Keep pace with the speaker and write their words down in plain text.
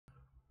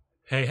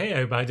Hey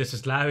everybody, this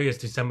is Larry. It's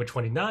December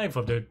 29th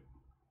of the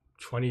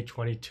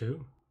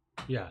 2022.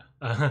 Yeah.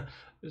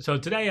 So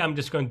today I'm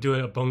just going to do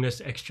a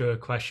bonus extra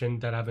question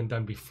that I haven't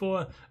done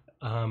before.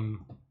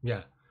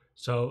 Yeah.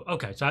 So,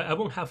 okay. So I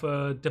won't have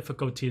a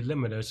difficulty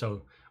limiter.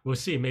 So we'll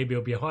see. Maybe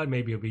it'll be hard.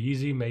 Maybe it'll be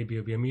easy. Maybe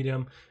it'll be a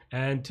medium.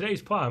 And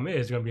today's problem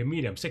is going to be a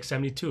medium,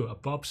 672, a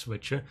bob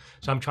switcher.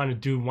 So I'm trying to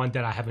do one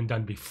that I haven't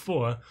done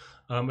before,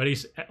 at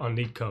least on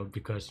Leetcode,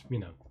 because, you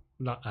know,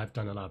 I've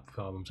done a lot of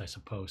problems, I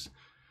suppose.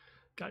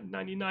 Got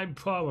 99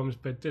 problems,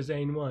 but this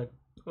ain't one.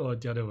 Or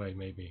the other way,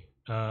 maybe.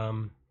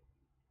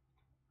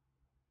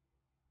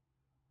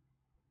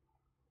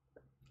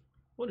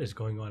 What is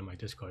going on in my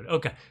Discord?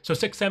 Okay, so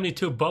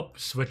 672 bulb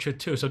switcher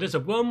 2. So there's a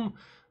room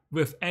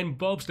with n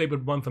bulbs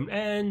labeled 1 from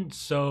n.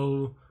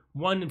 So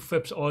 1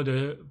 flips all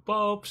the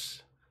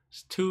bulbs,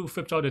 2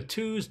 flips all the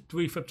 2s,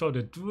 3 flips all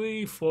the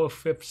 3, 4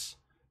 flips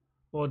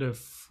all the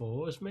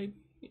 4s, maybe?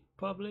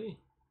 Probably?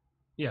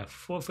 Yeah,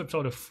 4 flips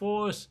all the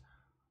 4s.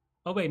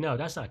 Oh wait, no,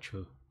 that's not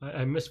true.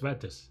 I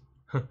misread this.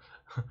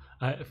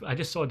 I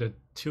just saw the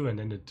 2 and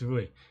then the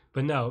 3.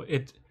 But no,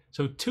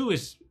 so 2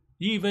 is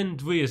even,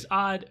 3 is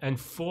odd, and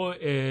 4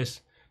 is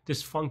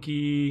this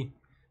funky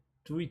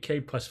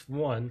 3k plus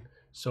 1.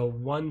 So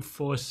 1,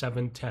 4,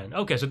 7, 10.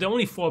 Okay, so there are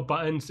only 4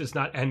 buttons. It's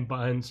not n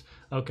buttons.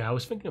 Okay, I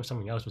was thinking of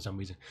something else for some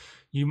reason.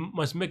 You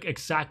must make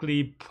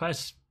exactly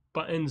press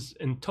buttons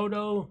in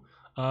total.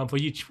 For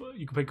each,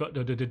 you can pick up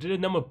the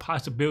number of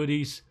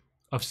possibilities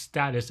of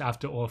status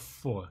after all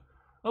 4.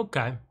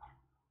 Okay.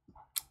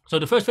 So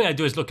the first thing I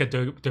do is look at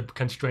the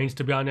constraints,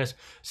 to be honest,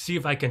 see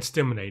if I can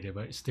stimulate it,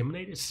 right?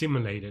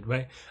 Simulate it,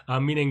 right?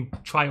 Meaning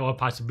try all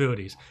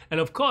possibilities. And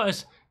of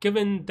course,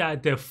 given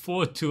that there are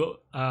 4 to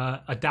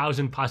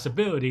 1,000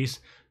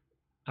 possibilities,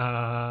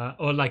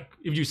 or like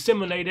if you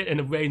simulate it in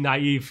a very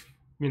naive,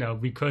 you know,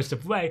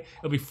 recursive way,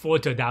 it'll be 4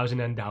 to 1,000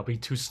 and that'll be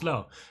too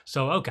slow.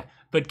 So, okay.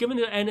 But given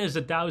the n is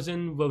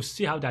 1,000, we'll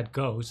see how that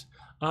goes.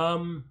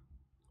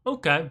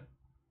 Okay.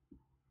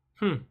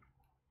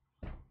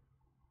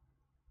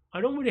 I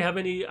don't really have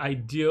any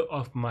idea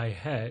off my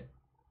head,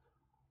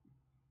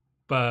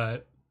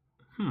 but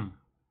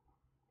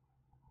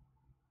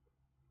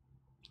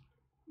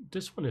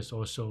this one is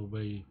also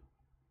very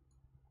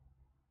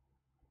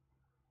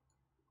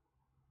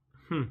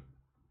I'm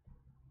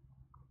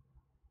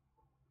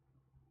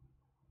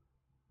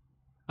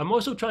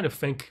also trying to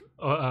think.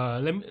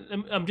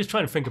 I'm just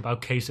trying to think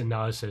about case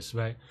analysis,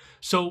 right?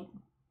 So,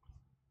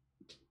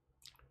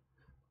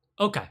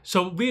 okay,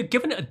 so we're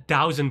given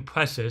 1,000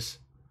 presses.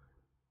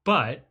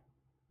 But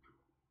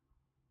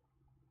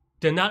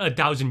they're not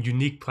 1,000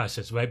 unique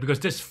presses, right?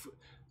 Because this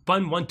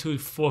button 1, 2,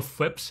 4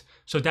 flips.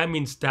 So that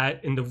means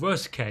that in the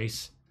worst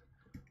case,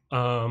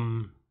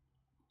 I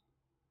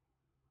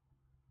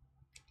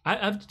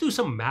have to do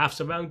some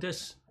maths around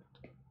this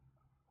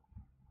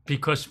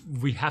because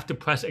we have to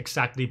press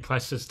exactly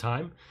this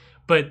time.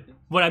 But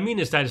what I mean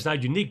is that it's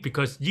not unique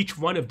because each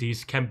one of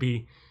these can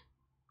be,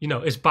 you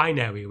know, it's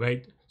binary,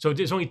 right? So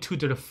there's only 2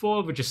 to the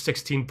 4, which is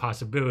 16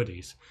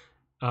 possibilities.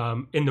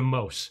 In the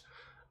most,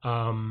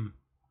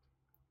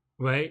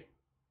 right?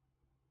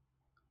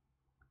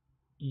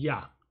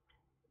 Yeah.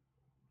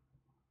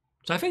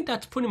 So I think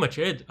that's pretty much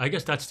it. I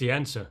guess that's the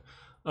answer.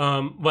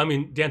 Well, I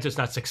mean, the answer is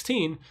not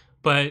 16,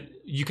 but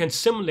you can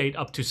simulate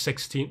up to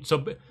 16.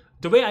 So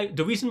the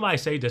reason why I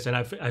say this, and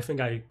I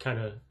think I kind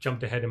of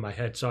jumped ahead in my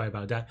head. Sorry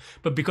about that.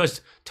 But because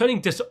turning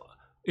this,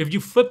 if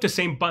you flip the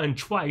same button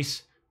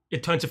twice,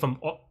 it turns it from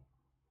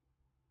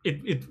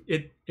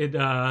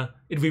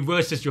it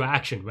reverses your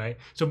action, right?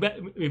 So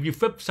if you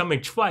flip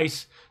something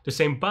twice, the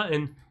same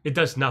button, it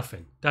does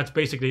nothing. That's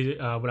basically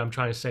what I'm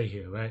trying to say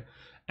here, right?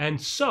 And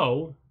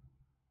so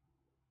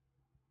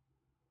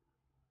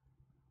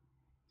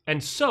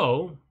if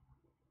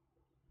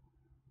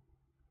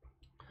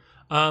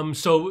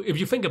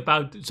you think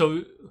about,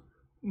 so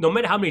no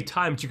matter how many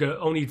times, you can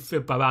only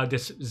flip about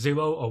this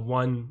 0 or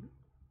 1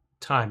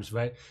 times,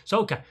 right?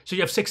 So okay, so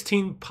you have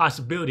 16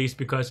 possibilities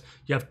because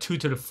you have 2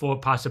 to the 4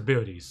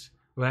 possibilities,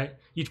 right?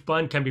 Each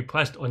button can be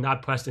pressed or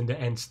not pressed in the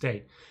end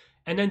state,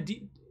 and then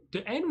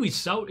the end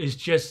result is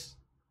just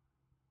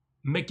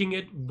making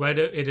it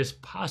whether it is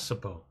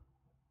possible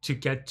to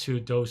get to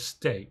those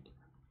state,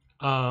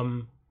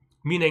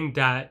 meaning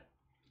that,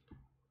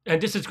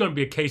 and this is going to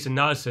be a case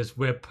analysis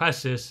where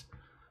presses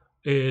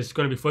is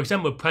going to be, for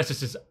example,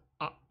 presses is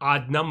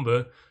odd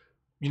number.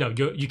 You know,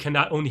 you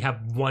cannot only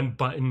have one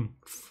button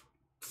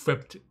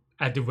flipped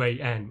at the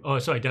very end. Oh,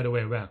 sorry, the other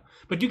way around.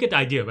 But you get the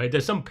idea, right?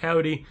 There's some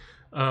parity.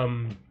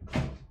 There's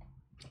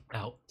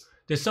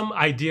some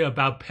idea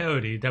about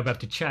parity that we have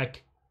to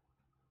check.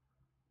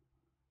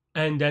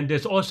 And then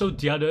there's also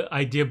the other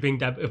idea being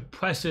that if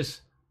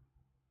presses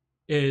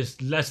is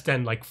less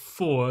than like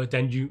 4,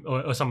 then you,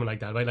 or something like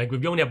that, right? Like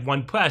if you only have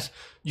 1 press,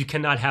 you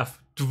cannot have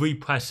 3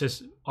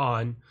 presses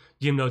on,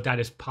 even though that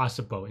is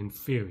possible in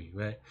theory,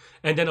 right?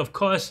 And then of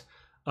course,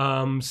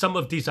 some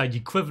of these are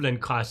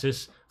equivalent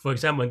classes. For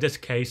example, in this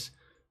case,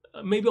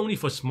 maybe only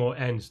for small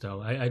n's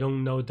though. I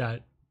don't know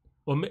that.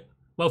 Or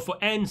well, for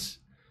n's,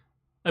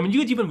 I mean,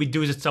 you could even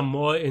reduce it some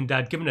more in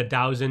that given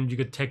 1,000, you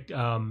could take,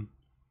 I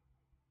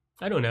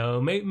don't know,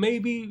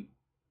 maybe,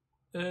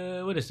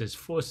 what is this,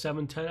 4,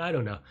 7, 10? I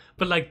don't know.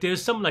 But like,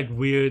 there's some like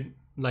weird,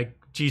 like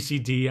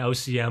GCD,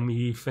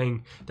 LCME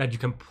thing that you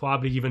can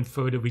probably even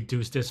further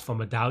reduce this from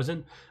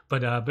 1,000.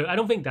 But I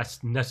don't think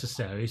that's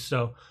necessary.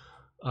 So,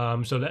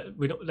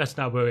 let's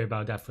not worry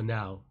about that for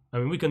now. I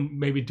mean, we can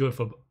maybe do it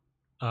for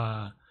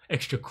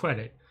extra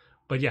credit,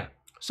 but yeah.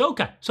 So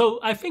okay, so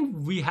I think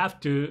we have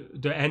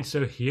the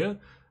answer here,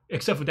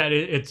 except for that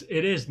it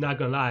is not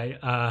gonna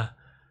lie.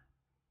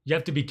 You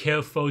have to be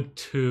careful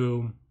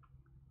to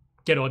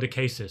get all the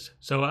cases.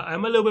 So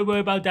I'm a little bit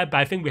worried about that,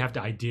 but I think we have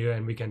the idea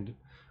and we can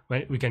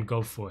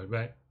go for it,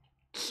 right?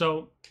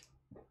 So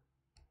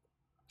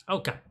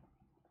okay.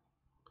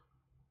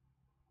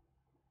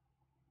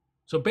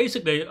 So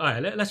basically, all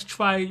right, let's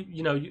try.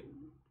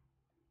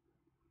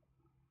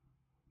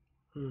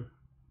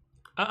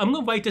 I'm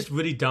gonna write this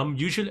really dumb.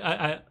 Usually,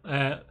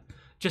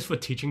 just for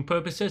teaching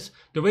purposes,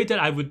 the way that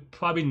I would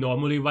probably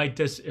normally write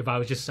this if I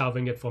was just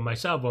solving it for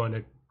myself or in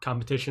a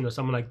competition or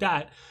something like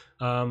that,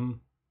 I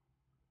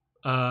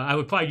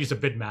would probably use a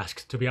bit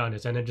mask, to be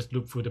honest, and then just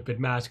loop through the bit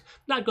mask.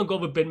 Not gonna go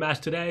with bit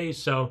mask today,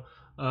 so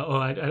or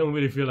I don't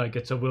really feel like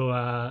it. So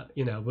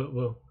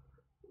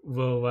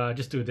we'll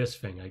just do this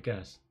thing, I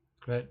guess,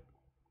 right?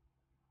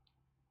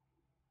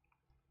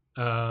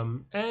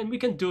 And we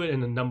can do it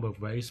in a number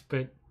of ways,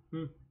 but.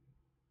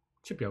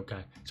 Should be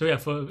okay. So yeah,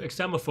 for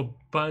example, for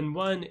button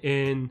 1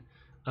 in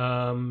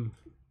or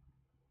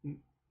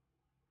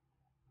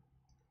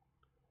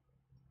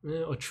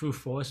true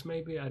false,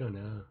 maybe, I don't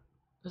know.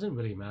 Doesn't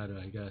really matter,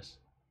 I guess.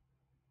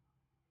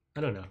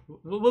 I don't know.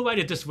 We'll write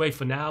it this way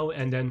for now,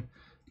 and then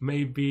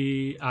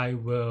maybe I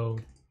will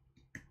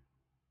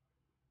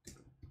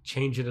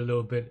change it a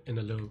little bit in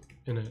a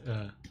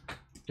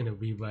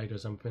rewrite or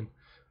something.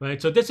 Right.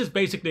 So this is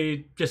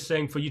basically just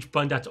saying for each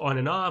button that's on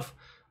and off.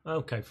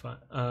 Okay, fine.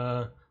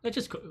 Let's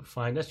just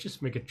fine. Let's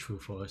just make it true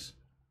for us.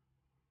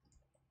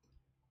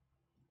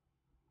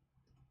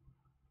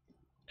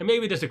 And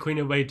maybe there's a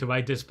cleaner way to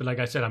write this, but like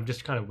I said, I'm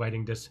just kind of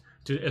writing this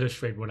to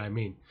illustrate what I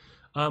mean.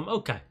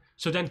 Okay,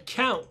 so then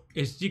count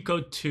is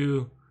equal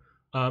to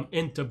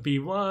into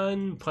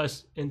b1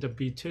 plus into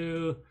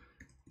b2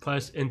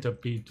 plus into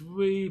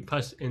b3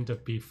 plus into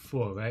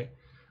b4, right?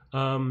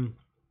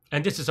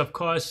 And this is, of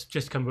course,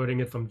 just converting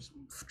it from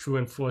true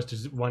and false to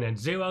 1 and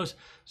zeros.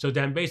 So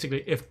then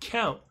basically, if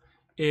count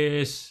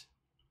is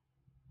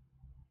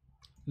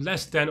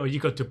less than or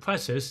equal to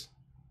presses,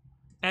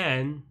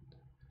 and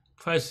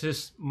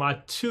presses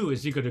mod 2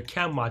 is equal to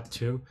count mod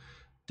 2,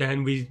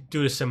 then we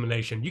do the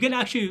simulation. You can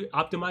actually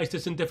optimize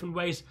this in different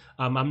ways.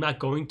 I'm not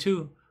going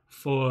to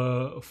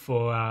for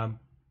I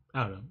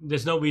don't know.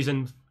 There's no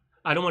reason.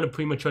 I don't want to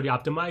prematurely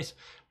optimize,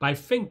 but I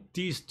think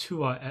these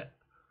two are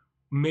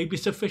maybe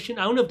sufficient.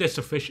 I don't know if they're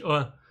sufficient,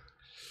 or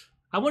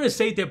I want to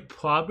say they're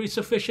probably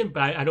sufficient,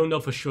 but I don't know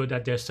for sure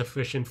that they're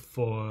sufficient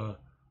for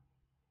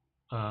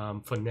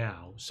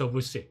now. So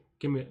we'll see.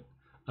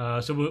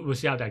 So we'll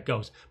see how that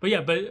goes. But yeah,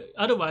 but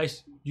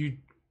otherwise you.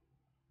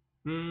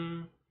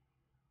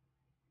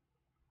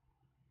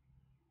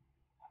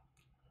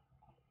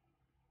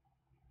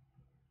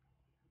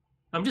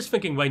 I'm just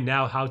thinking right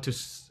now how to.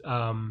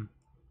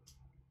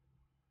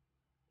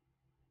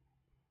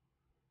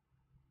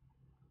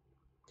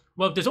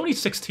 Well, there's only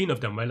 16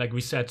 of them, right? Like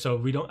we said, so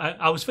we don't.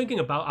 I was thinking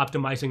about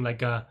optimizing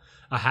like a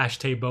hash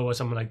table or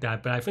something like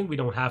that, but I think we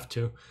don't have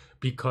to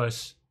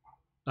because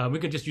we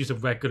can just use a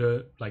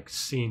regular like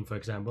scene, for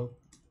example.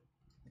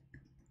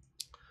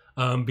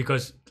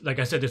 Because, like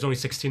I said, there's only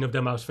 16 of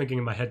them. I was thinking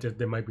in my head that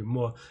there might be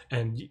more,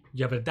 and you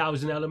have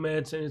 1,000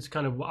 elements, and it's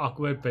kind of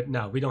awkward. But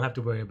no, we don't have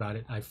to worry about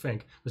it. I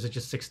think because it's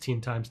just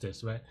 16 times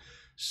this, right?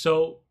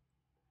 So,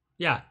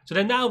 yeah. So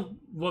then now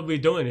what we're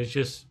doing is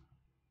just.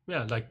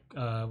 Yeah, like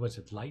what's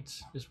it?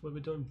 Lights is what we're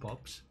doing.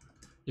 Bulbs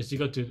is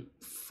equal to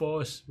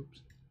force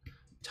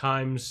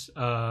times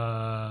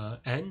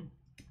n,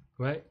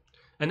 right?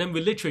 And then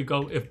we literally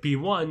go if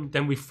b1,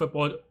 then we flip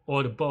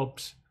all the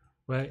bulbs,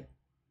 right?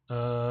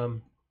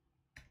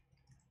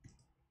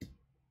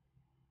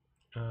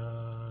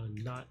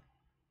 Not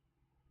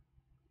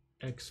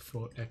x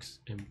for x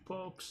in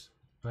bulbs,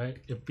 right?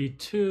 If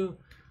b2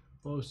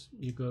 also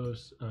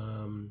equals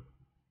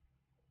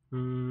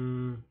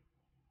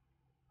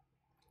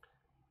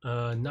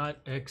not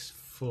x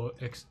for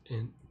x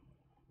in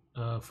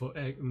for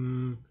x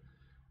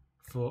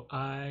for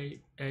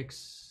I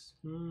x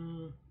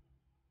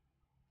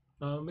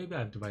maybe I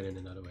have to write it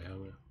another way. I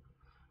don't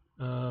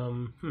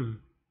know.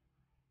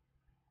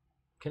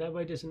 Can I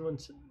write this in one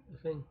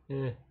thing?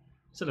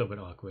 It's a little bit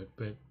awkward,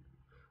 but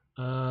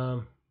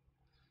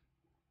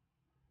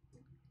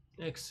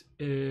x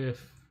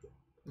if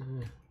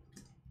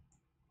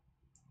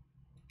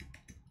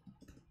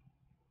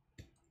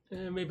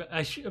maybe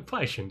I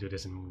probably shouldn't do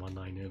this in one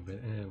liner,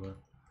 but well.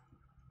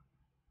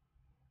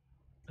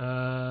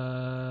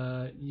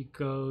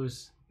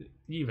 Equals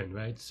even,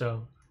 right?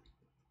 So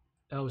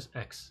else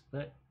x,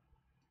 right?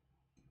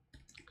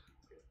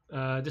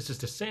 This is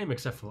the same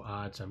except for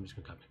odd, so I'm just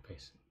gonna copy and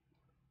paste.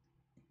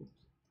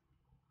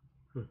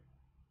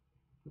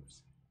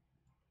 Oops.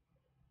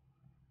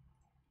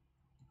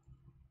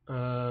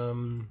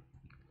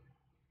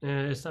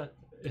 It's not.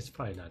 It's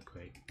probably not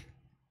great.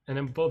 And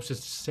then bobs is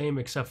the same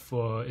except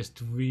for it's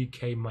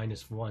 3k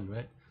minus 1,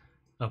 right?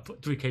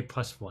 3k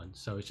plus 1,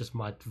 so it's just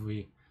mod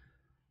 3.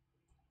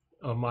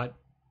 Or mod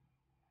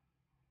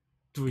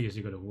 3 is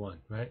equal to 1,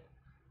 right?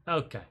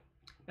 Okay.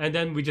 And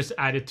then we just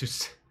add it to,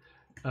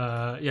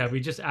 yeah, we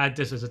just add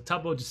this as a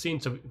tuple to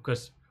scene, so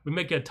because we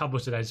make it a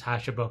tuple so that it's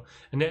hashable.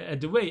 And then at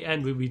the very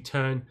end, we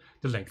return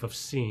the length of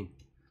scene.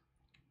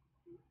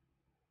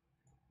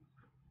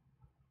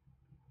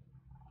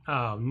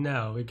 Oh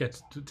no, it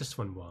gets this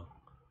one wrong.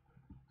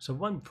 So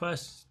 1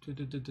 plus 2.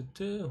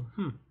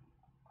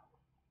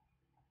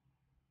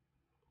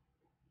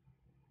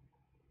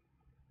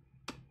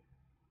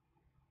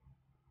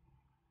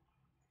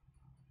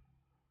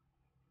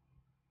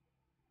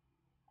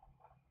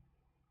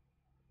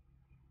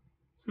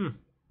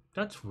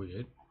 That's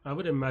weird. I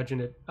would imagine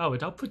it. Oh,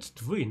 it outputs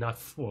 3, not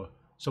 4.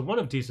 So one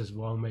of these is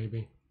wrong,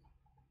 maybe.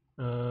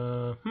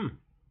 Well,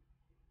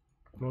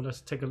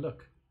 let's take a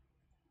look.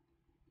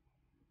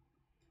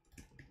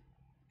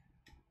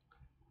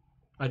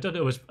 I thought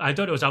it was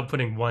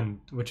outputting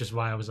 1, which is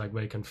why I was like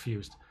very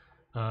confused.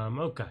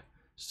 Okay,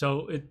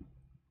 so it.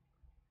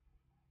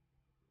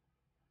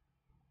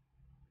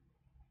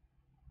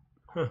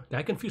 Did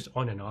I confuse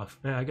on and off?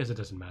 I guess it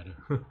doesn't matter.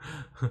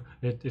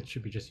 it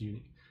should be just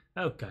unique.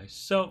 Okay,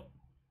 so.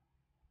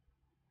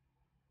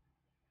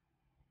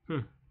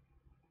 Did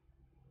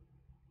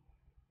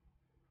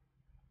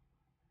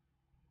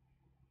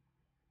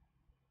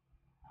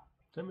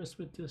I mess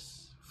with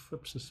this?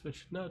 Flips the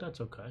switch? No,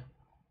 that's okay.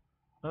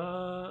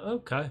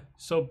 Okay.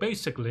 So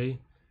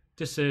basically,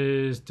 this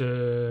is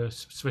the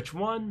switch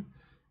 1.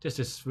 This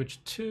is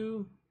switch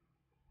 2.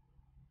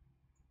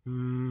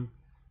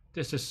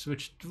 This is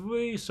switch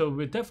 3. So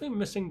we're definitely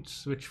missing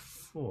switch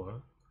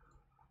 4.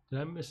 Did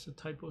I miss a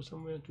typo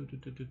somewhere?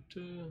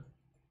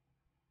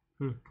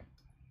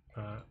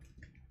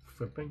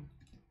 Flipping.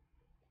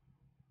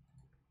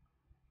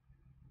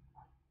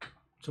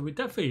 So we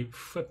definitely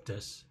flip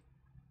this.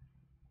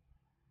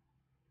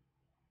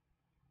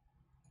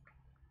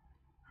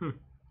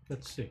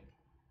 Let's see.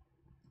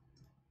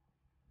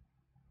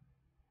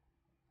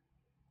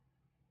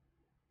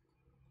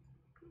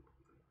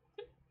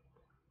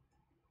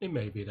 It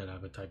may be that I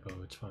have a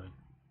typo, it's fine.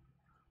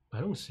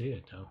 I don't see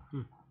it though.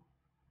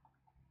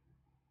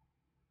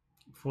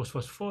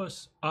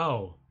 Force.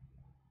 Oh,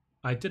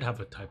 I did have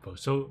a typo.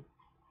 So,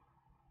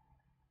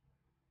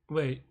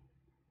 wait.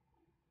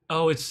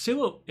 Oh, it's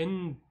 0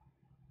 in...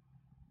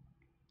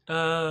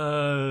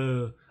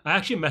 I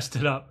actually messed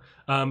it up.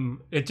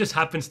 It just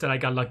happens that I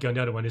got lucky on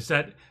the other one. Is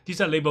that these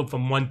are labeled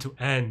from 1 to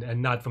n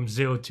and not from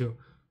 0 to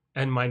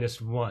n minus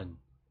 1.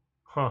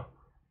 Huh.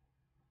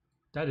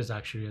 That is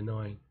actually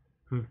annoying.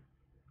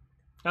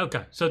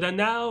 Okay, so then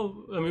now,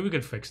 I mean, we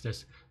could fix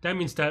this. That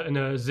means that in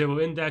a 0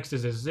 index,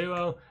 this is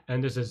 0,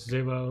 and this is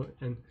 0,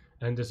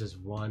 and this is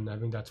 1. I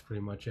think that's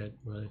pretty much it,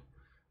 really.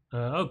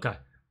 Okay.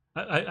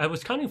 I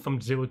was counting from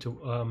 0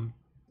 to,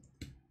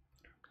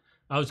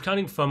 I was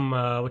counting from,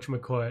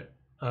 whatchamacallit,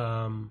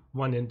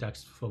 1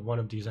 index for one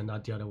of these and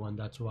not the other one,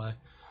 that's why.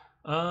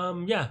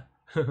 Yeah,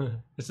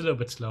 it's a little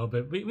bit slow,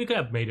 but we could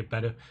have made it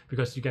better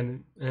because you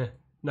can,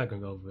 not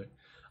gonna go over it.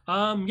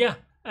 Yeah,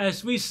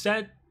 as we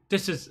said,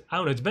 this is, I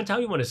don't know, it depends how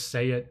you want to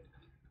say it.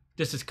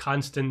 This is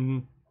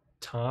constant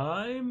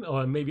time,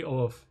 or maybe O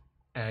of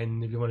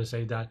n if you want to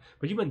say that.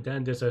 But even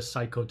then, there's a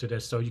cycle to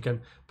this, so you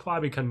can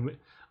probably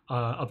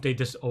update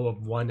this O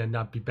of 1 and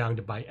not be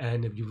bounded by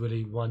n if you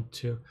really want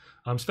to.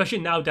 Especially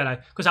now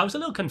that because I was a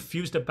little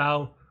confused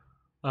about,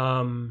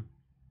 I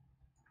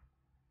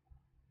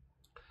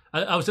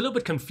was a little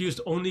bit confused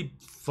only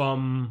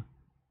from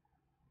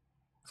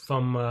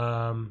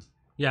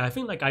yeah, I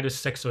think like either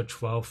 6 or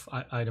 12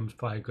 items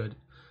probably good.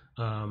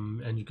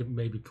 And you could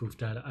maybe prove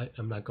that.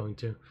 I'm not going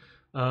to.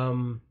 I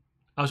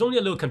was only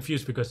a little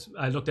confused because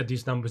I looked at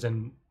these numbers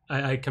and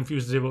I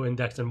confused 0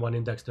 indexed and 1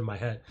 indexed in my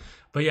head.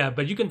 But yeah,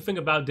 but you can think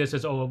about this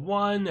as O of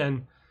 1,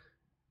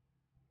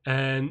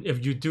 and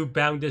if you do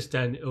bound this,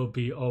 then it'll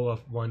be O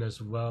of 1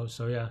 as well.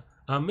 So yeah,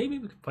 maybe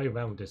we could play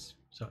around with this.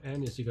 So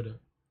n is equal to...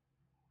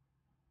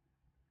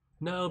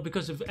 No,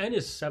 because if n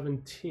is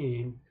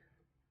 17,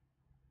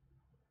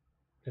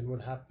 then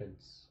what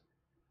happens?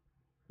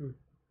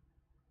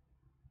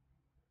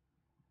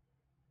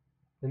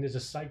 And there's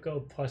a cycle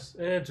plus,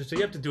 so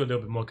you have to do a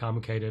little bit more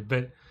complicated,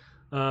 but,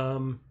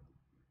 or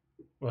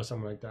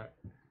something like that.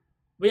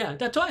 But yeah,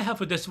 that's all I have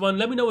for this one.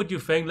 Let me know what you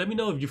think. Let me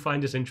know if you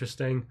find this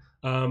interesting.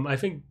 I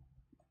think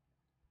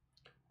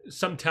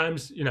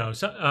sometimes, you know,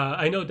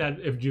 I know that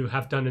if you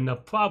have done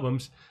enough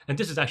problems, and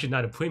this is actually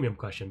not a premium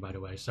question, by the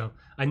way. So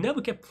I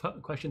never get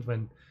questions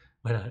when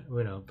I,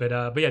 you know, but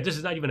yeah, this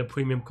is not even a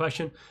premium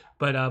question.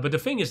 But the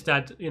thing is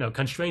that, you know,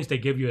 constraints they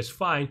give you is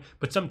fine,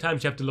 but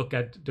sometimes you have to look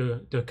at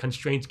the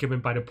constraints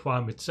given by the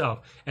problem itself.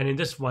 And in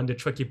this one, the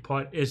tricky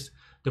part is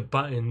the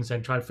buttons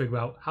and try to figure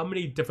out how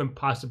many different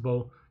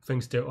possible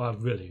things there are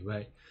really,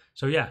 right?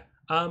 So yeah,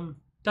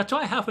 That's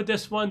all I have for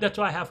this one. That's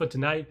all I have for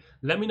tonight.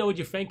 Let me know what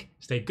you think.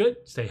 Stay good,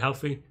 stay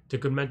healthy,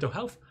 take good mental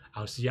health.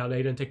 I'll see y'all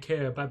later and take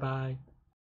care. Bye bye.